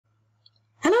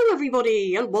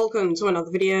everybody, and welcome to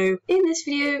another video. In this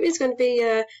video is going to be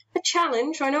a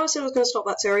challenge. I know I said I was going to stop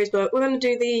that series, but we're going to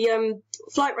do the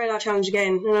Flight Radar challenge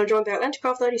again, and I'm joined by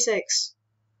Atlanticraft36.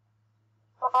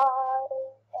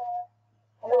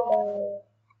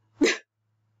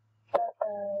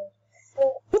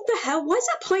 What the hell? Why is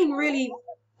that plane really...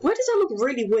 Why does that look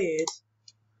really weird?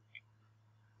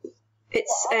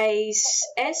 It's a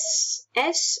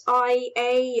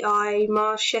SIAI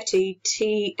Marchetti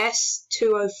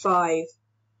TS205.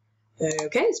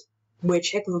 Okay, it's a weird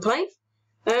shape of a plane.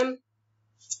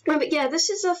 But yeah, this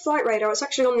is a flight radar. It's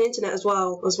actually on the internet as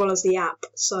well as the app.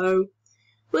 So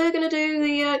we're gonna do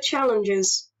the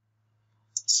challenges.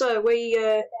 So we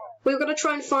were gonna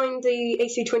try and find the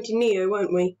A320neo,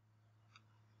 weren't we?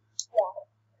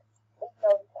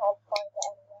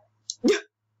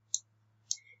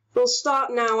 We'll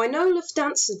start now. I know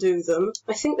Lufthansa do them.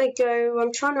 I think they go...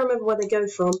 I'm trying to remember where they go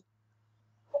from.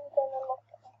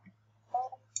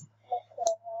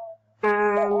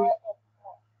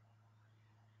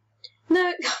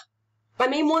 No, I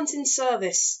mean one's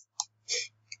There's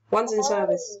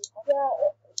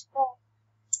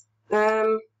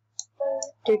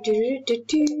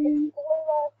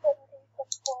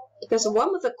a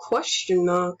one with a question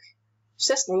mark.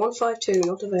 Cessna 152,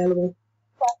 not available.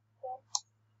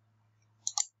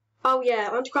 Oh yeah,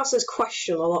 Anticraft says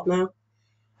question a lot now.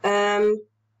 I'm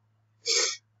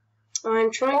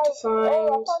trying to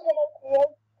find...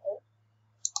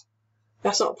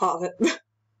 That's not a part of it.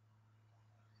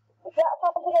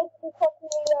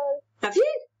 Have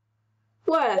you?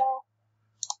 Where?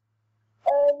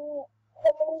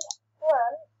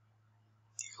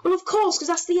 Well, of course, because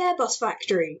that's the Airbus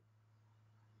factory.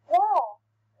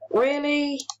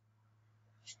 Really?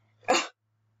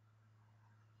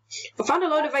 I found a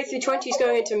load of A320s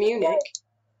going into Munich.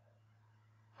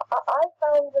 I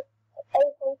found the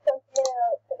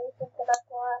A320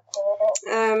 International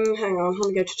Airport. Hang on, let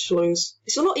me go to Toulouse.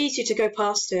 It's a lot easier to go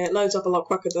past here. It loads up a lot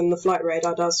quicker than the flight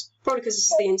radar does. Probably because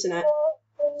it's the internet.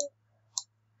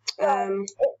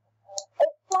 It's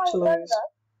flying Toulouse.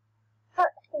 over.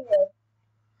 Taxiing.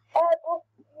 Airbus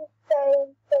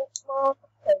Ukraine St.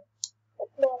 Martin.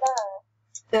 It's near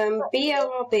there.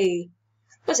 BLRB.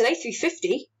 There's an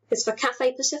A350. It's for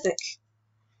Cathay Pacific.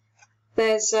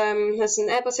 There's an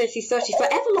Airbus A330 for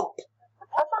Everlop.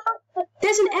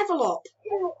 There's an Everlop.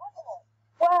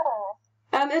 Where?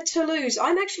 At Toulouse.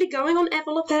 I'm actually going on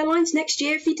Everlop Airlines next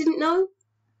year. If you didn't know,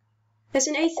 there's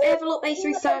an Everlop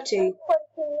A330.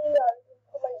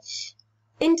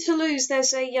 In Toulouse,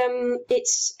 there's a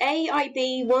it's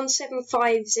AIB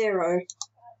 1750.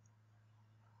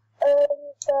 So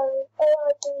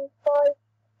AIB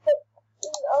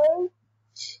 560.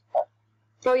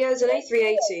 Oh yeah, there's an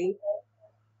A380.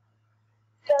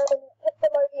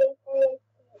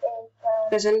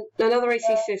 There's another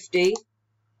A350.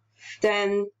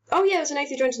 Then, oh yeah, there's an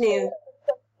A320neo.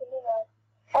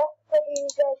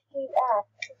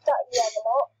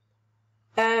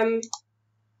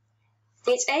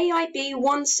 It's AIB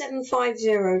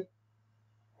 1750.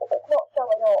 It's not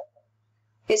showing up.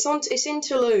 It's in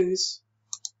Toulouse.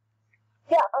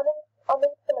 Yeah, I'm in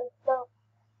Toulouse now.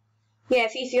 Yeah,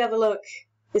 if you have a look,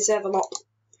 it's Everlop.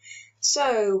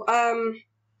 So,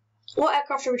 what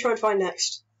aircraft are we trying to find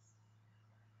next?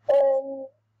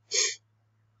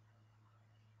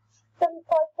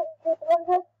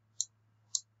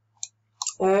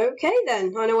 757-200. Okay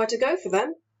then, I know where to go for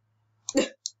them.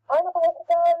 I know where to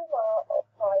go. Well,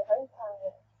 my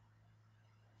hometown.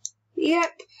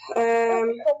 Yep.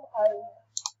 Come home.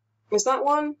 Is that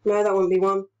one? No, that wouldn't be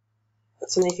one.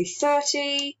 That's an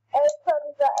A330.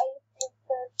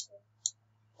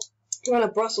 Well, a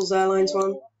Brussels Airlines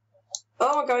one.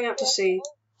 Oh, I'm going out to sea.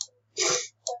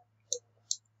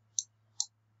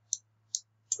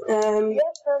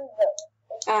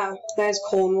 There's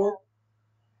Cornwall.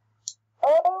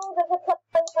 Oh, there's a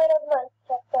plane out of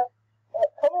Manchester.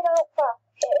 It's coming out fast.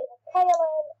 It is a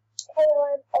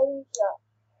KLM Asia.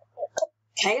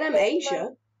 KLM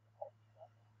Asia?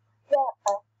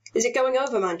 Yeah. Is it going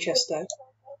over Manchester?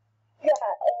 Yeah,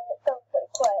 it's going pretty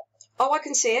quick. Oh, I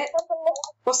can see it.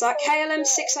 What's that? KLM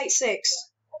 686.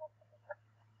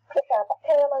 Yeah,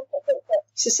 KLM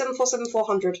 686. It's a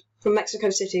 747-400 from Mexico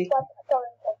City.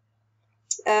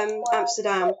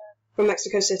 Amsterdam from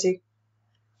Mexico City.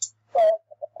 So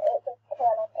it's a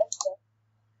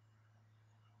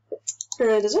KLM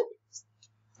Asia. Does it?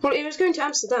 Well, it was going to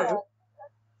Amsterdam. Yeah.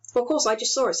 Well, of course, I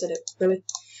just saw it said it, really.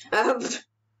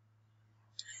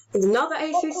 Another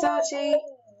A330.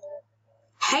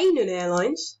 Hainan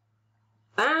Airlines.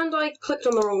 And I clicked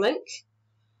on the wrong link.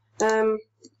 Well,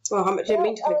 I didn't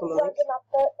mean to click on the link.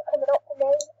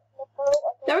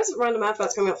 There isn't random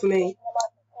adverts coming up for me.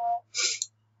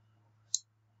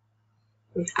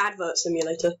 Advert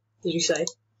simulator, did you say?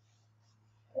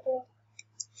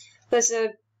 There's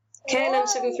a KLM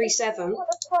 737.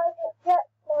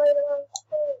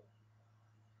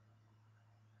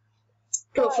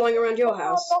 Not flying around your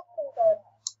house.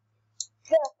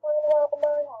 Yeah, flying around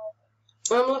my house.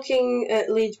 I'm looking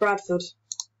at Leeds Bradford.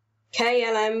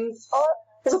 KLM.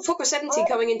 There's a Fokker 70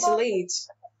 coming into Leeds.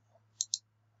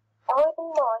 I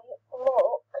might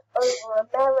look over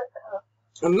America.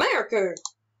 America!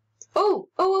 Oh!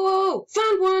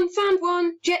 Found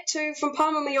one! Jet 2 from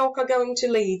Palma, Mallorca going to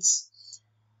Leeds.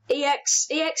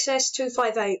 EXS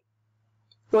 258.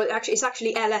 Well, it's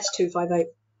actually LS 258.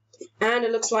 And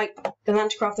it looks like the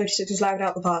Lanticraft 36 has lagged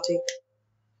out the party.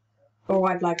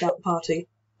 Or I've lagged out the party.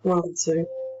 One of the two.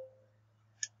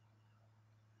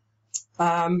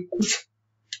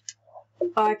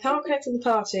 I can't connect to the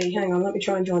party. Hang on, let me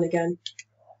try and join again.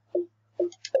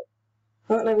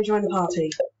 Won't let me join the party.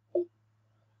 You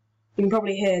can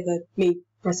probably hear me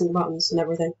pressing the buttons and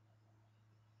everything.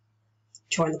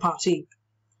 Join the party.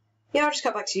 Yeah, I'll just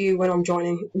cut back to you when I'm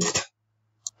joining.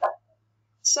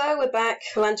 So we're back,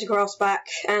 Lanticraft's back,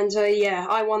 and yeah,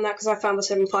 I won that because I found the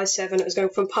 757. It was going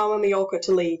from Palma, Mallorca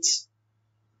to Leeds.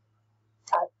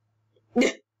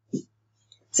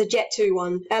 It's a Jet 2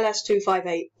 one, LS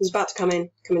 258. It's about to come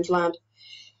into land.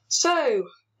 So,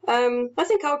 I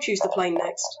think I'll choose the plane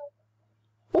next.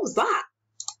 What was that?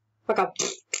 Like a...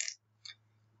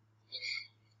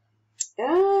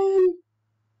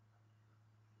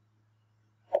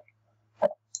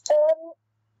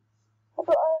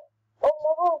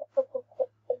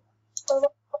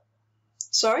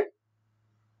 Sorry?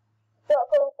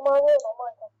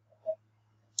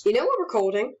 You know we're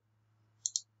recording.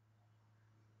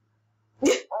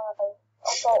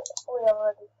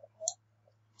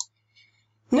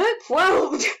 Nope,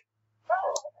 well...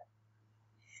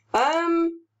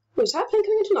 was that plane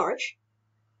coming into Norwich?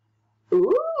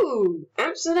 Ooh,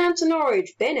 Amsterdam to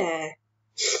Norwich, been there.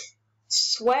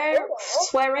 Swearingen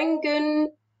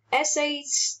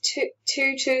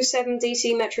SA227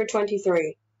 DC Metro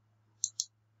 23.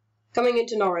 Coming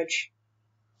into Norwich.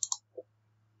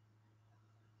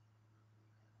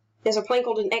 There's a plane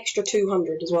called an Extra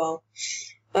 200 as well.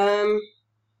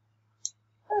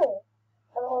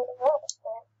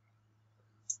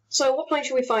 So what plane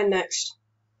should we find next?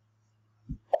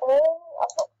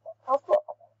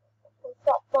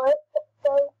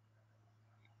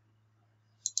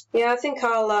 Yeah, I think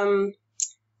I'll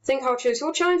choose.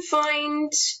 We'll try and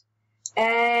find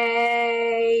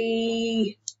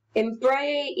a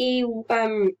Embraer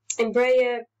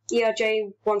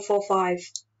ERJ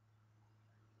 145.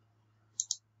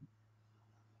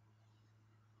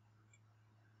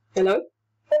 Hello?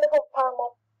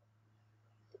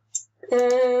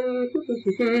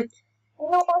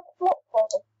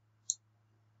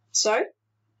 Sorry?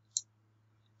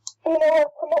 You know how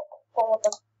to look for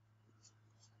them?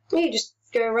 You just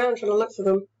go around trying to look for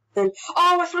them. And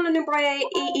oh, I found an Embraer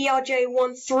ERJ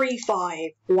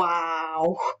 135.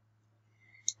 Wow.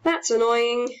 That's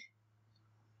annoying.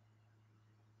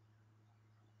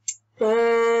 Oh, I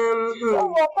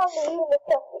found the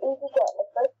UNICEF EasyJet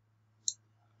livery.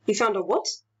 You found a what?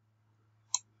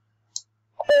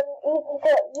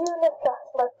 EasyJet UNICEF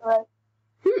livery.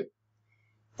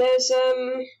 There's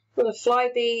a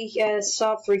Flybe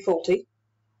Saab 340.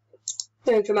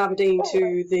 Going from Aberdeen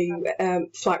to the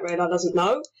Flightradar doesn't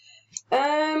know.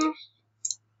 I'm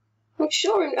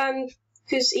sure,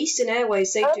 because Eastern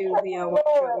Airways, they do the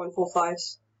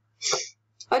 145s.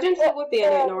 I don't think there would be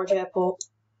any at Norwich Airport.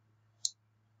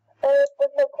 There's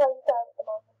no plane down at the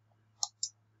moment.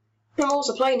 Oh, what's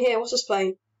a plane here? What's this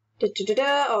plane?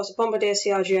 Oh, it's a Bombardier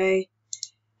CRJ.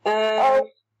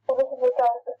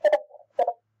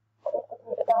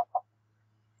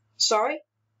 Sorry?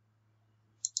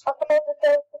 I found the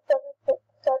Delta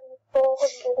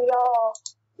 767-400ER.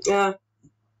 Yeah.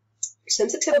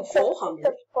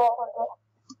 767-400? 400.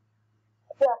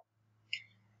 Yeah.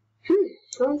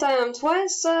 I'm damned. Where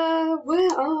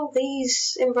are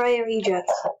these Embraer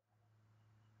E-Jets?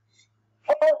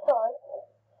 Oh, sorry.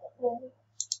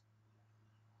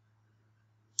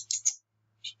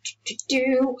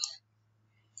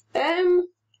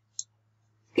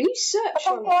 Can you search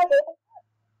on...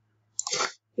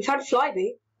 You found a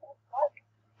Flybe?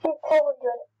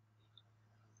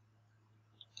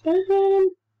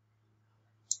 400.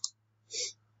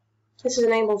 This is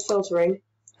enabled filtering.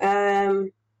 Oh!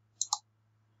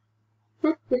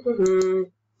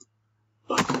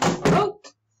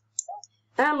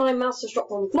 And my mouse has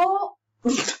dropped on the floor.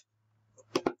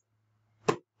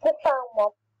 Just found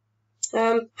one.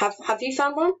 Have you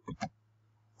found one?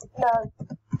 No.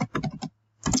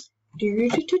 Do do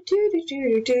do do do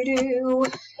do do do. No,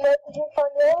 did you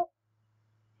find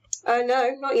yours?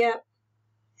 No, not yet.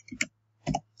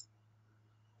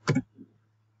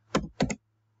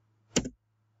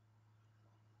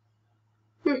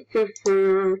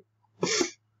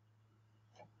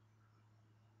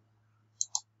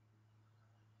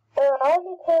 I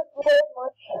need to read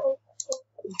much.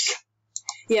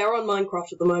 Yeah, we're on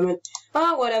Minecraft at the moment.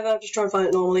 Ah, whatever, I'll just try and find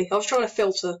it normally. I was trying to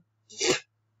filter. It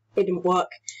didn't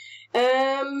work.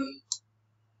 Yeah.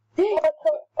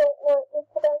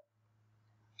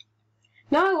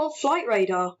 No, on Flight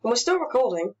Radar, and we're still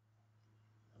recording.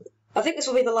 I think this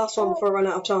will be the last one before I run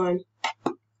out of time.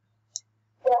 Yeah.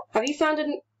 Have you found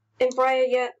an Embraer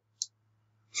yet?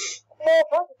 No,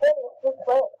 not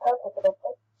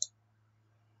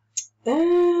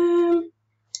really.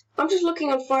 I'm just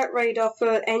looking on Flight Radar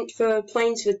for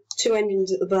planes with 2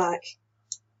 engines at the back.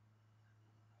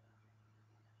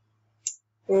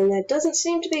 And there doesn't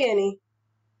seem to be any.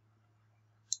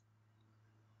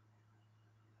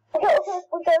 We go to a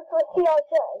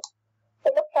CRJ.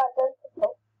 It looks like those.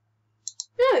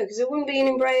 No, because it wouldn't be an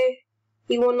Embraer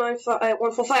E145.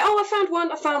 Oh, I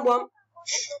found one.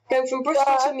 Going from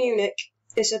Bristol to Munich.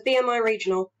 It's a BMI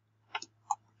regional.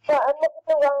 Yeah, I'm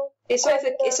looking around. It's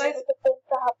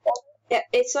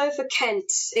over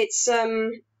Kent.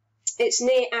 It's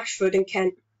near Ashford in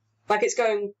Kent. Like it's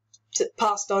going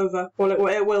past Dover. Well,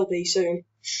 it will be soon.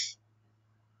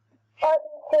 I can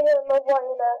see another one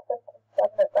in there.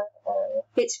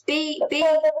 It's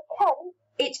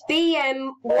It's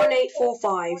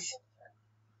BM1845.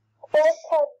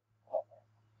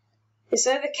 It's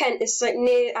over Kent. It's like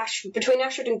near Ashford, between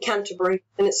Ashford and Canterbury,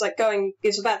 and it's like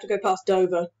it's about to go past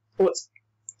Dover, or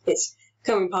it's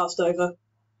coming past Dover.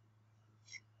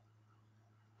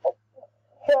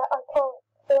 Yeah, I can't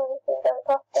see anything going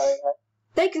past Dover.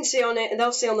 They can see on it, and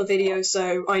they'll see on the video,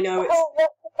 so I know it's.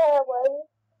 Helvetic Airways.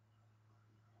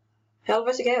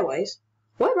 Helvetic Airways?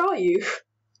 Where are you?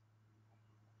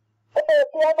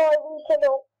 BMI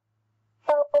regional.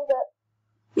 Found it.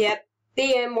 Yep.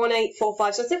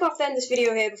 BM1845. So I think I'll have to end this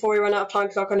video here before we run out of time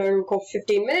because I can only record for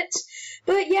 15 minutes.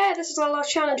 But yeah, this is our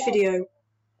last challenge video.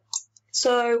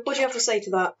 So what do you have to say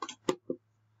to that?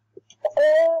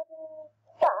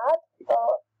 Sad,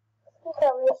 but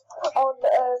on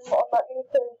that new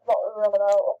series not running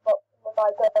out of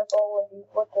my Ibirdball and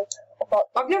watching.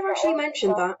 I've never actually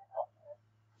mentioned that.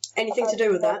 Anything to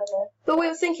do with that. But we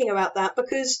were thinking about that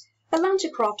because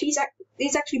Atlanticraft, he's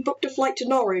actually booked a flight to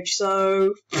Norwich,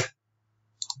 so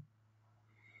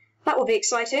that will be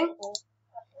exciting.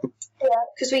 Yeah.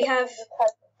 Because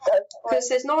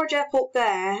there's Norwich Airport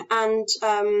there, and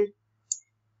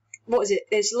what is it?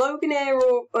 It's Loganair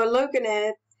or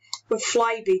Loganair with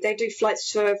Flybe. They do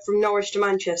flights from Norwich to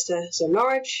Manchester. So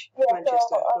Norwich,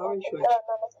 Manchester, Norwich,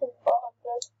 Manchester.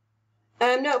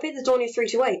 No, it'll be the Dornier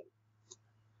 328.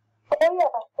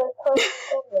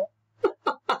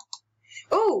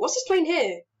 Oh, what's this plane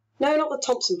here? No, not the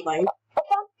Thompson plane. I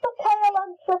found the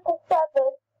KLM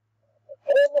 777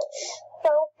 in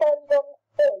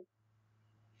Southend-on-Sea.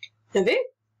 Have you?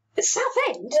 It's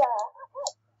Southend?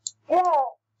 Yeah. Yeah.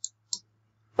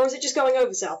 Or is it just going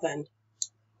over Southend?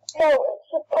 No, it's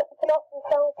just taking off from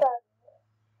Southend.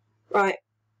 Right.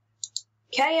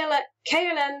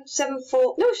 KLM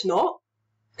 74. No, it's not.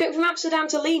 It's going from Amsterdam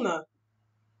to Lima.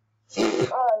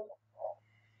 Oh.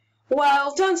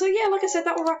 Well done. So yeah, like I said,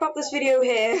 that will wrap up this video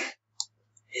here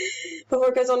before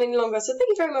it goes on any longer. So thank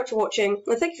you very much for watching,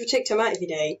 and thank you for taking time out of your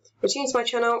day. Return to my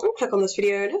channel and click on this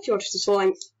video, and if you watched this full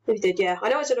length, if you did, yeah. I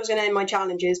know I said I was going to end my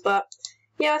challenges, but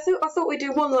yeah, I thought we'd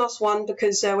do one last one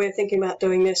because we were thinking about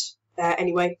doing this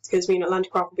anyway, because me and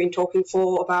Atlanticraft have been talking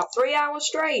for about 3 hours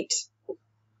straight.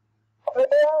 3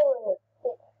 hours?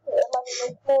 It's 11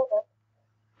 this morning.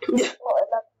 Yeah.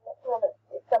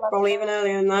 Probably even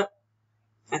earlier than that,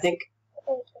 I think.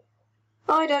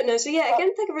 I don't know. So yeah,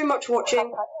 again, thank you very much for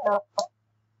watching.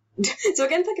 So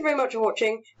again, thank you very much for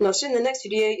watching, and I'll see you in the next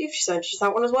video if you so interested in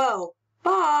that one as well.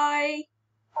 Bye!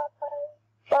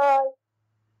 Bye.